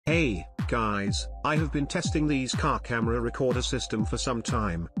Hey, guys, I have been testing these car camera recorder system for some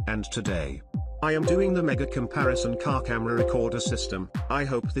time, and today I am doing the mega comparison car camera recorder system. I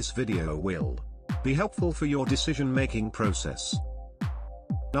hope this video will be helpful for your decision making process.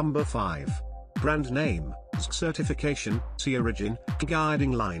 Number 5. Brand name, ZC certification, C origin,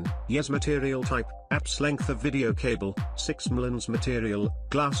 guiding line, yes material type, apps length of video cable, 6 mm material,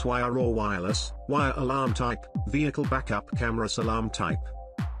 glass wire or wireless, wire alarm type, vehicle backup cameras alarm type.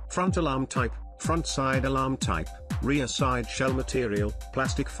 Front alarm type, front side alarm type, rear side shell material,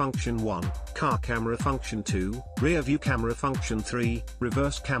 plastic function 1, car camera function 2, rear view camera function 3,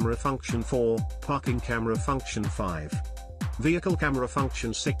 reverse camera function 4, parking camera function 5. Vehicle camera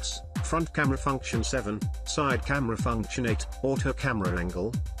function 6, front camera function 7, side camera function 8, auto camera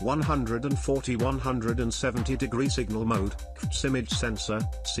angle, 140-170 degree signal mode, image sensor,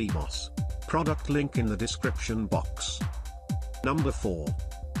 CMOS. Product link in the description box. Number 4.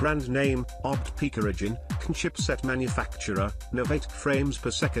 Brand name, OBD peak origin, chipset manufacturer, Novate frames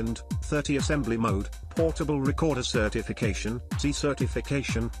per second, 30 assembly mode, portable recorder certification, C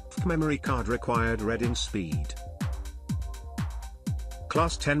certification, memory card required reading speed.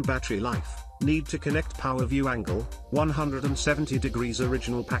 Class 10 battery life, need to connect power view angle, 170 degrees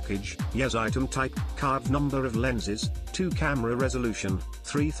original package, yes item type, card number of lenses, 2 camera resolution,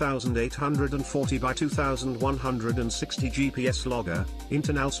 3840 by 2160 GPS logger,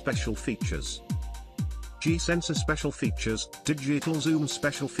 internal special features. G sensor special features, digital zoom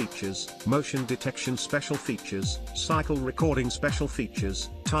special features, motion detection special features, cycle recording special features,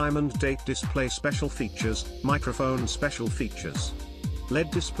 time and date display special features, microphone special features.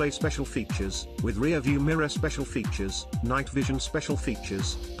 LED display special features, with rear view mirror special features, night vision special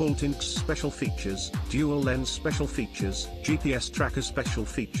features, built-in special features, dual lens special features, GPS tracker special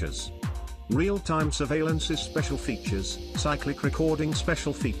features. Real-time surveillance special features, cyclic recording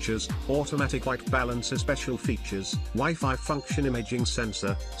special features, automatic white balance special features, Wi-Fi function imaging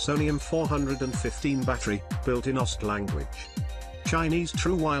sensor, Sony M415 battery, built-in OST language. Chinese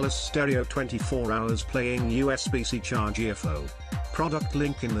true wireless stereo 24 hours playing USB-C charge earphone. Product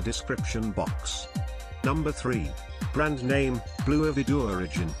link in the description box. Number 3. Brand name, Rearview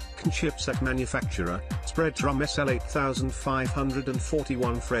origin, chipset manufacturer, Spreadtrum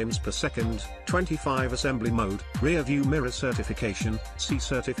SL8541 frames per second, 25 assembly mode, rear view mirror certification, C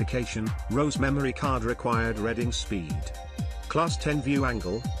certification, ROSE memory card required reading speed. Class 10 view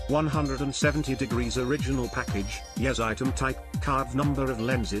angle, 170 degrees original package, yes item type, card number of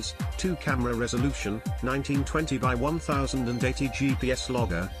lenses, 2 camera resolution, 1920 by 1080 GPS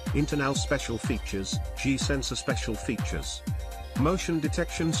logger, internal special features, G sensor special features. Motion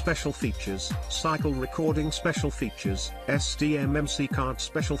detection special features, cycle recording special features, SDMMC card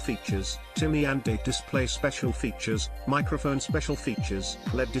special features, TIMI and date display special features, microphone special features,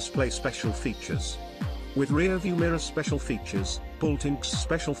 LED display special features. With rear view mirror special features, built-in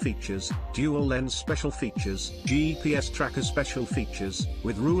special features, dual lens special features, GPS tracker special features,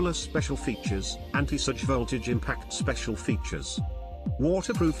 with ruler special features, anti-surge voltage impact special features.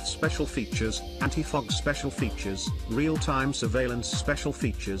 Waterproof special features, anti-fog special features, real-time surveillance special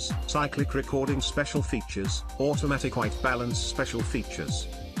features, cyclic recording special features, automatic white balance special features.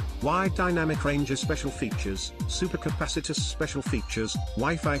 Wide dynamic range special features, supercapacitor special features,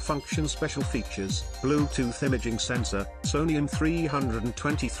 Wi-Fi function special features, Bluetooth imaging sensor, Sony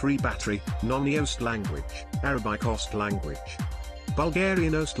M323 battery, non-EOST language, Arabic OST language,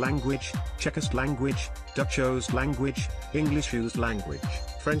 Bulgarian OST language, Czech OST language, Dutch OST language, English OST language,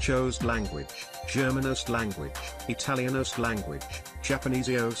 French OST language, German OST language, Italian OST language, Japanese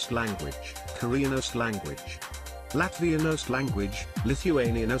OST language, Korean OST language, Latvian OST language,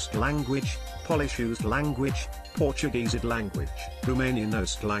 Lithuanian OST language, Polish OST language, Portuguese language, Romanian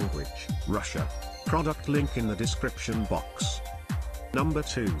OST language, Russia. Product link in the description box. Number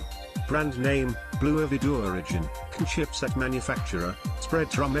 2. Brand name, Rearview origin, chipset manufacturer,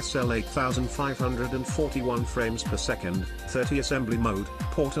 Spreadtrum SL8541 frames per second, 30 assembly mode,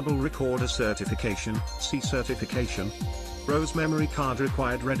 portable recorder certification, C certification. ROSE memory card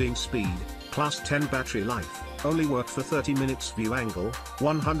required reading speed, class 10 battery life. Only work for 30 minutes view angle,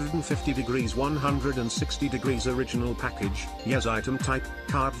 150 degrees 160 degrees original package, yes item type,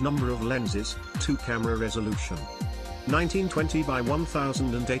 card number of lenses, 2 camera resolution. 1920 by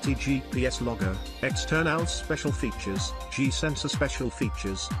 1080 GPS logger, external special features, G sensor special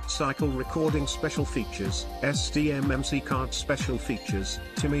features, cycle recording special features, SDMMC card special features,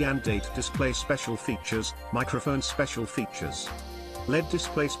 TIMI and date display special features, microphone special features. LED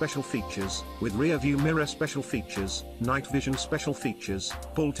display special features, with rear view mirror special features, night vision special features,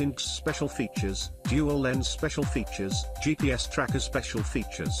 built-in special features, dual lens special features, GPS tracker special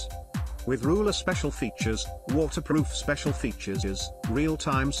features. With ruler special features, waterproof special features,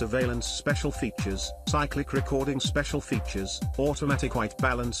 real-time surveillance special features, cyclic recording special features, automatic white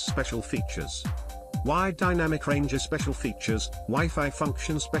balance special features. Wide dynamic range special features, Wi-Fi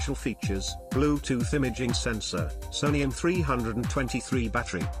function special features, Bluetooth imaging sensor, Sony M323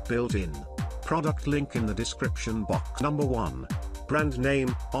 battery, built-in. Product link in the description box. Number 1. Brand name,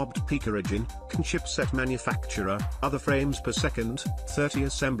 OBD Peak Origin, CAN chipset manufacturer, other frames per second, 30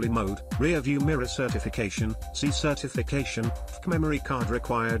 assembly mode, rear view mirror certification, C certification, FHD memory card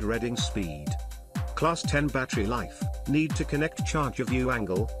required reading speed. Class 10 battery life, need to connect charger view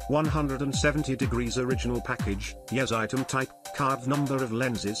angle, 170 degrees original package, yes item type, card number of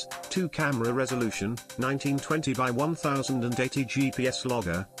lenses, 2 camera resolution, 1920 by 1080 GPS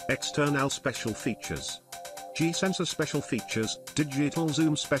logger, external special features. G-sensor special features, digital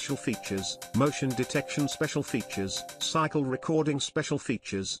zoom special features, motion detection special features, cycle recording special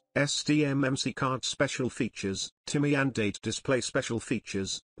features, STM-MC card special features, TIMI and date display special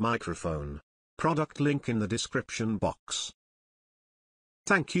features, microphone. Product link in the description box.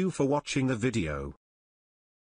 Thank you for watching the video.